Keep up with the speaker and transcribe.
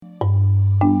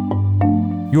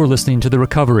You're listening to The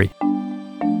Recovery,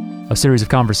 a series of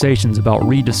conversations about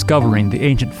rediscovering the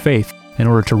ancient faith in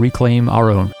order to reclaim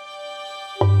our own.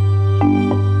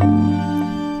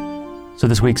 So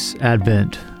this week's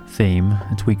Advent theme,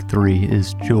 it's week 3,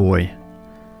 is joy.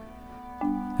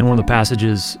 And one of the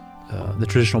passages, the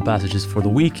traditional passages for the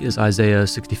week is Isaiah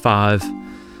 65.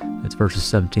 It's verses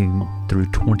 17 through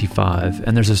 25.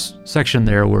 And there's this section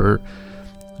there where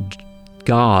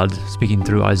God, speaking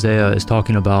through Isaiah, is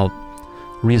talking about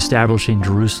reestablishing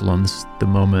Jerusalem. This is the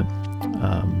moment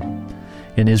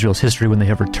in Israel's history when they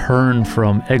have returned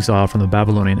from exile, from the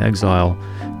Babylonian exile,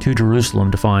 to Jerusalem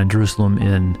to find Jerusalem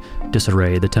in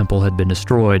disarray. The temple had been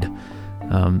destroyed.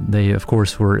 They, of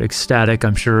course, were ecstatic,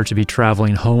 I'm sure, to be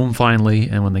traveling home finally,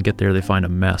 and when they get there, they find a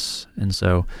mess. And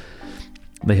so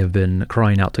they have been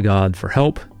crying out to God for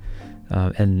help,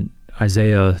 and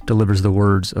Isaiah delivers the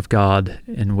words of God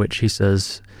in which he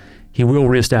says, He will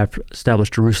reestablish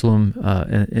Jerusalem,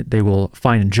 and they will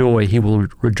find joy. He will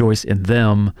rejoice in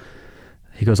them.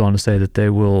 He goes on to say that they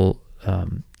will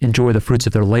enjoy the fruits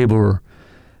of their labor.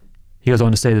 He goes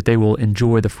on to say that they will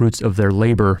enjoy the fruits of their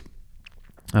labor.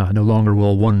 No longer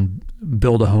will one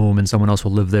build a home and someone else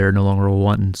will live there. No longer will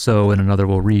one sow and another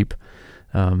will reap.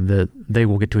 That they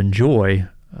will get to enjoy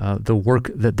the work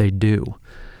that they do.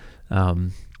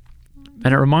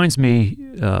 And it reminds me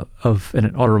of, and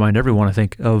it ought to remind everyone, I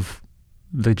think, of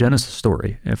the Genesis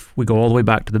story. If we go all the way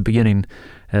back to the beginning,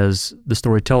 as the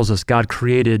story tells us, God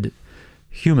created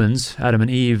humans, Adam and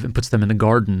Eve, and puts them in the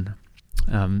garden.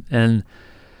 And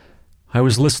I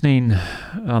was listening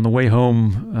on the way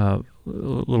home, a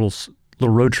little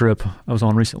road trip I was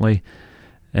on recently,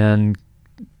 and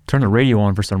turned the radio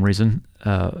on for some reason.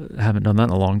 I haven't done that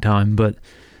in a long time, but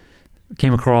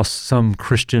came across some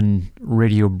Christian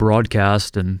radio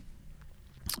broadcast, and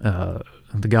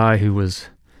the guy who was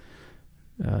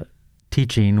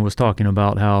teaching was talking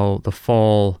about how the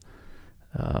fall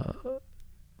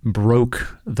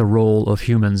broke the role of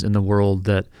humans in the world,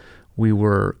 that we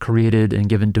were created and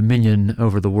given dominion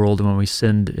over the world, and when we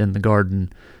sinned in the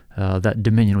garden, that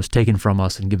dominion was taken from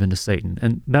us and given to Satan.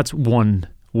 And that's one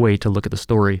way to look at the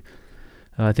story.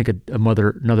 I think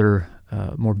another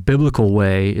more biblical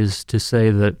way is to say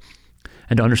that,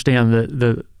 and to understand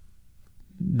that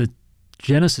the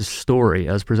Genesis story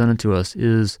as presented to us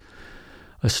is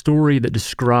a story that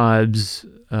describes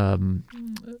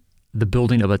the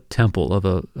building of a temple,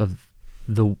 of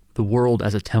the world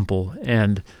as a temple.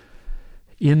 And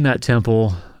in that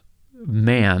temple,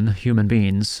 man, human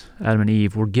beings, Adam and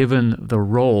Eve, were given the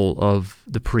role of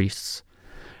the priests.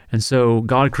 And so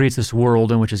God creates this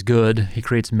world in which is good. He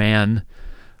creates man,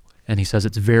 and he says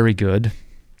it's very good.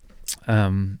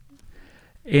 And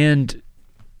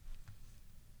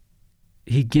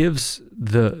he gives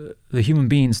the human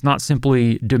beings not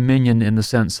simply dominion in the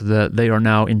sense that they are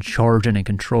now in charge and in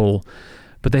control,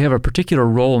 but they have a particular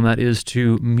role, and that is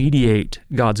to mediate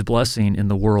God's blessing in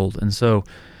the world. And so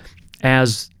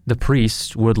as the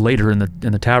priests would later in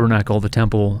the tabernacle, the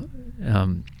temple,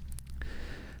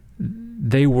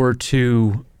 they were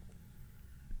to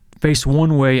face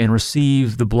one way and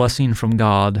receive the blessing from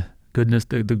God, goodness,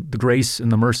 the grace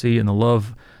and the mercy and the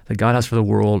love that God has for the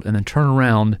world, and then turn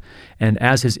around and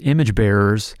as his image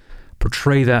bearers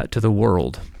portray that to the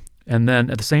world. And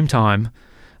then at the same time,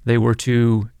 they were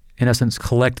to, in essence,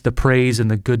 collect the praise and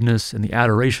the goodness and the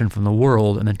adoration from the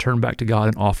world and then turn back to God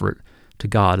and offer it to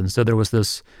God. And so there was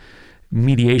this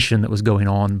mediation that was going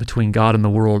on between God and the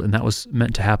world, and that was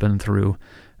meant to happen through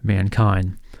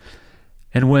mankind.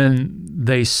 And when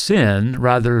they sin,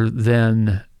 rather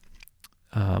than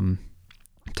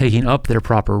taking up their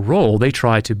proper role, they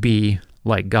try to be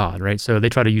like God, right? So they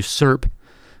try to usurp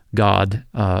God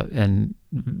and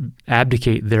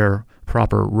abdicate their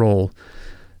proper role.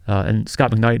 And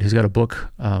Scott McKnight, who's got a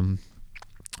book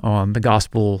on the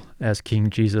gospel as King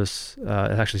Jesus,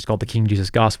 actually it's called the King Jesus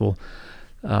Gospel,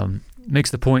 makes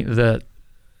the point that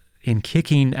in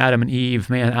kicking Adam and Eve,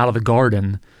 man, out of the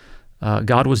garden,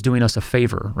 God was doing us a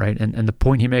favor, right? And the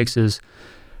point he makes is,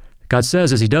 God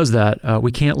says as he does that,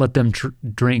 we can't let them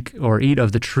drink or eat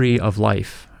of the tree of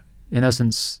life. In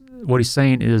essence, what he's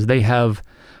saying is they have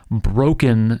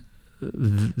broken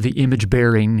the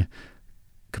image-bearing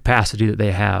capacity that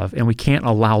they have, and we can't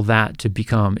allow that to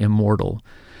become immortal.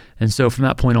 And so from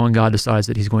that point on, God decides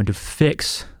that he's going to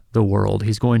fix the world.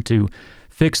 He's going to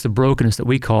fix the brokenness that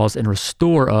we cause and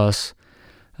restore us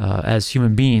as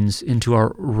human beings into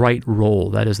our right role,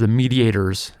 that is the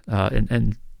mediators.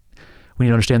 And we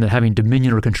need to understand that having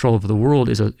dominion or control over the world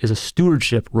is a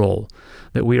stewardship role,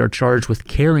 that we are charged with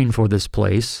caring for this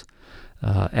place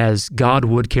as God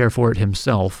would care for it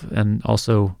himself, and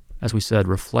also as we said,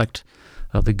 reflect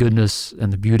the goodness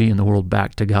and the beauty in the world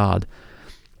back to God.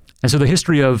 And so the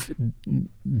history of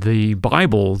the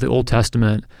Bible, the Old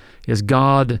Testament, is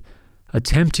God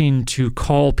attempting to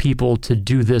call people to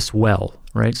do this well,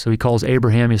 right? So he calls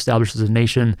Abraham, he establishes a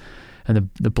nation, and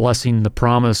the blessing, the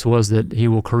promise was that he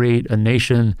will create a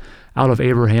nation out of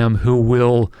Abraham who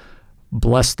will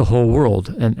bless the whole world.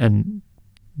 And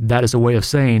that is a way of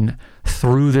saying,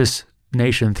 through this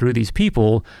nation, through these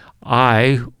people,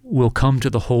 I will come to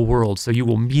the whole world. So you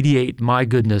will mediate my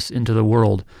goodness into the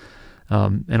world,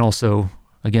 and also,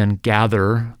 again,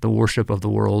 gather the worship of the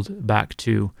world back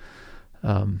to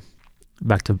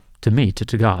me,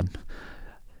 to God.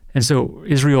 And so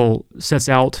Israel sets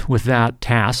out with that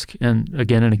task, and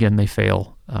again they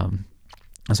fail. And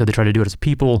so they try to do it as a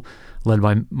people, led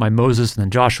by Moses and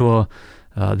then Joshua,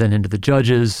 then into the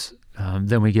judges.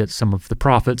 Then we get some of the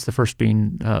prophets, the first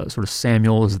being sort of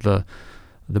Samuel as the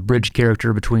bridge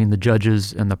character between the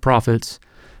judges and the prophets.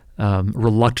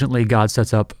 Reluctantly, God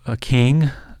sets up a king,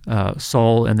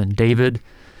 Saul and then David.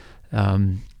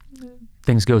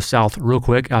 Things go south real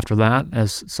quick after that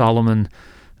as Solomon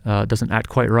doesn't act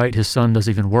quite right. His son does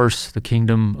even worse. The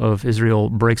kingdom of Israel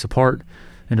breaks apart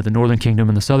into the northern kingdom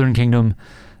and the southern kingdom,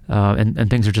 and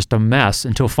things are just a mess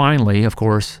until finally, of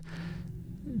course,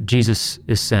 Jesus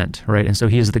is sent, right? And so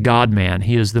he is the God-man.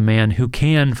 He is the man who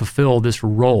can fulfill this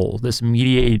role, this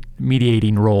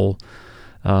mediating role,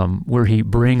 where he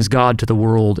brings God to the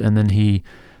world, and then he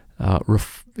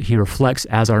reflects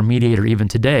as our mediator even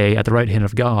today at the right hand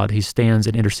of God. He stands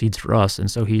and intercedes for us,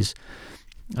 and so he's,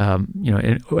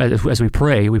 as we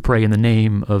pray in the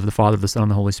name of the Father, the Son,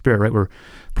 and the Holy Spirit, right? We're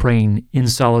praying in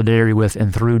solidarity with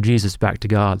and through Jesus back to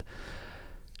God.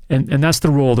 And that's the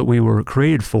role that we were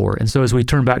created for. And so as we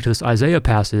turn back to this Isaiah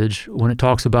passage, when it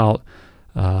talks about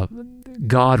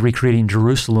God recreating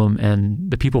Jerusalem and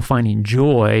the people finding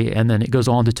joy, and then it goes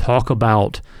on to talk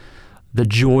about the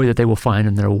joy that they will find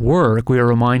in their work, we are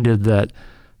reminded that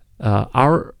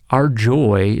our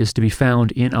joy is to be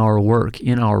found in our work,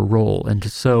 in our role. And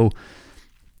so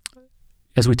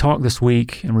as we talk this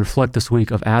week and reflect this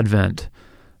week of Advent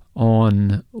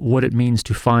on what it means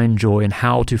to find joy and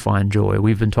how to find joy,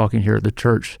 we've been talking here at the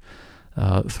church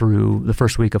through the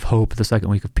first week of hope, the second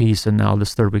week of peace, and now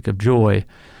this third week of joy.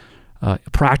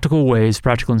 Practical ways,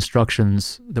 practical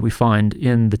instructions that we find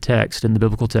in the text, in the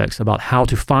biblical text, about how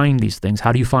to find these things.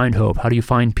 How do you find hope? How do you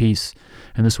find peace?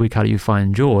 And this week, how do you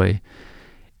find joy?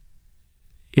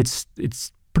 It's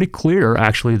pretty clear,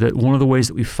 actually, that one of the ways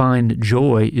that we find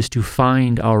joy is to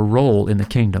find our role in the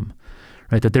kingdom,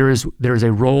 right? That there is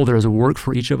a role, there is a work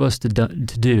for each of us to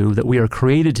do that we are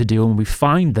created to do, and when we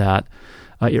find that,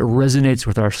 it resonates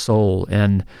with our soul.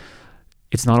 And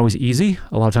it's not always easy.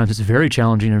 A lot of times it's very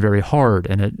challenging and very hard,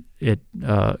 and it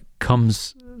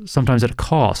comes sometimes at a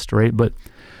cost, right? But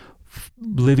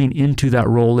living into that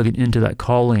role, living into that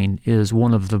calling is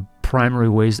one of the primary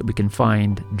ways that we can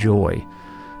find joy.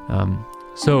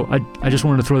 So I just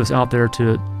wanted to throw this out there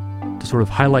to sort of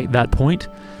highlight that point,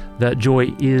 that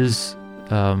joy is,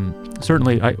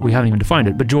 certainly we haven't even defined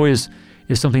it, but joy is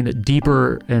something that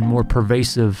deeper and more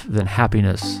pervasive than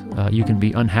happiness. You can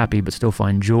be unhappy but still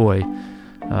find joy.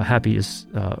 Happy is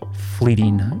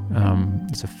fleeting.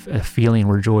 It's a feeling,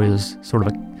 where joy is sort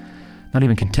of not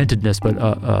even contentedness, but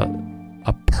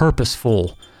a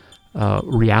purposeful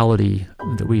reality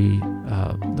that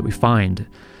we find,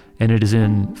 and it is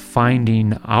in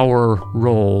finding our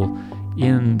role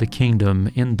in the kingdom,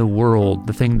 in the world,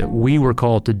 the thing that we were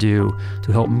called to do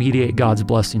to help mediate God's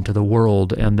blessing to the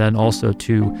world, and then also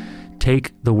to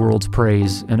take the world's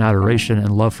praise and adoration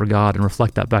and love for God and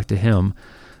reflect that back to Him.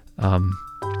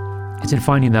 It's in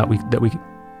finding that we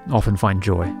often find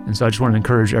joy. And so I just want to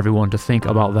encourage everyone to think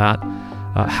about that.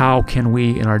 How can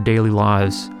we in our daily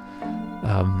lives,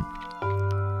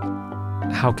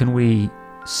 how can we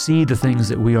see the things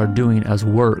that we are doing as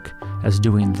work as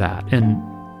doing that? And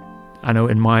I know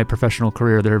in my professional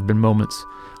career, there have been moments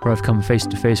where I've come face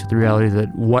to face with the reality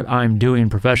that what I'm doing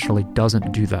professionally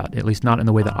doesn't do that, at least not in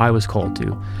the way that I was called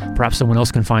to. Perhaps someone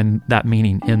else can find that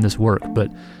meaning in this work, but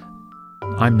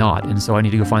I'm not, and so I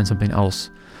need to go find something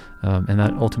else. And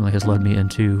that ultimately has led me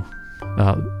into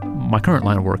my current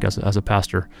line of work as a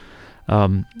pastor.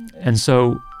 And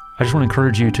so I just want to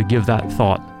encourage you to give that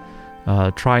thought.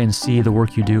 Try and see the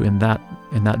work you do in that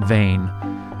vein,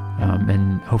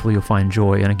 and hopefully you'll find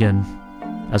joy. And again,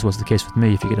 as was the case with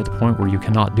me, if you get to the point where you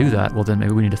cannot do that, well, then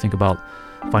maybe we need to think about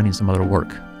finding some other work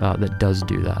that does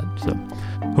do that. So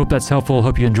hope that's helpful.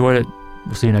 Hope you enjoyed it.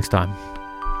 We'll see you next time.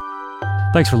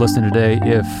 Thanks for listening today.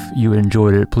 If you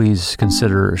enjoyed it, please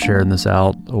consider sharing this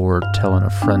out or telling a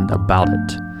friend about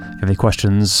it. If you have any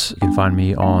questions, you can find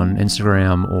me on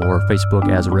Instagram or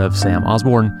Facebook as Rev Sam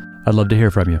Osborne. I'd love to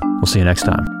hear from you. We'll see you next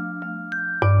time.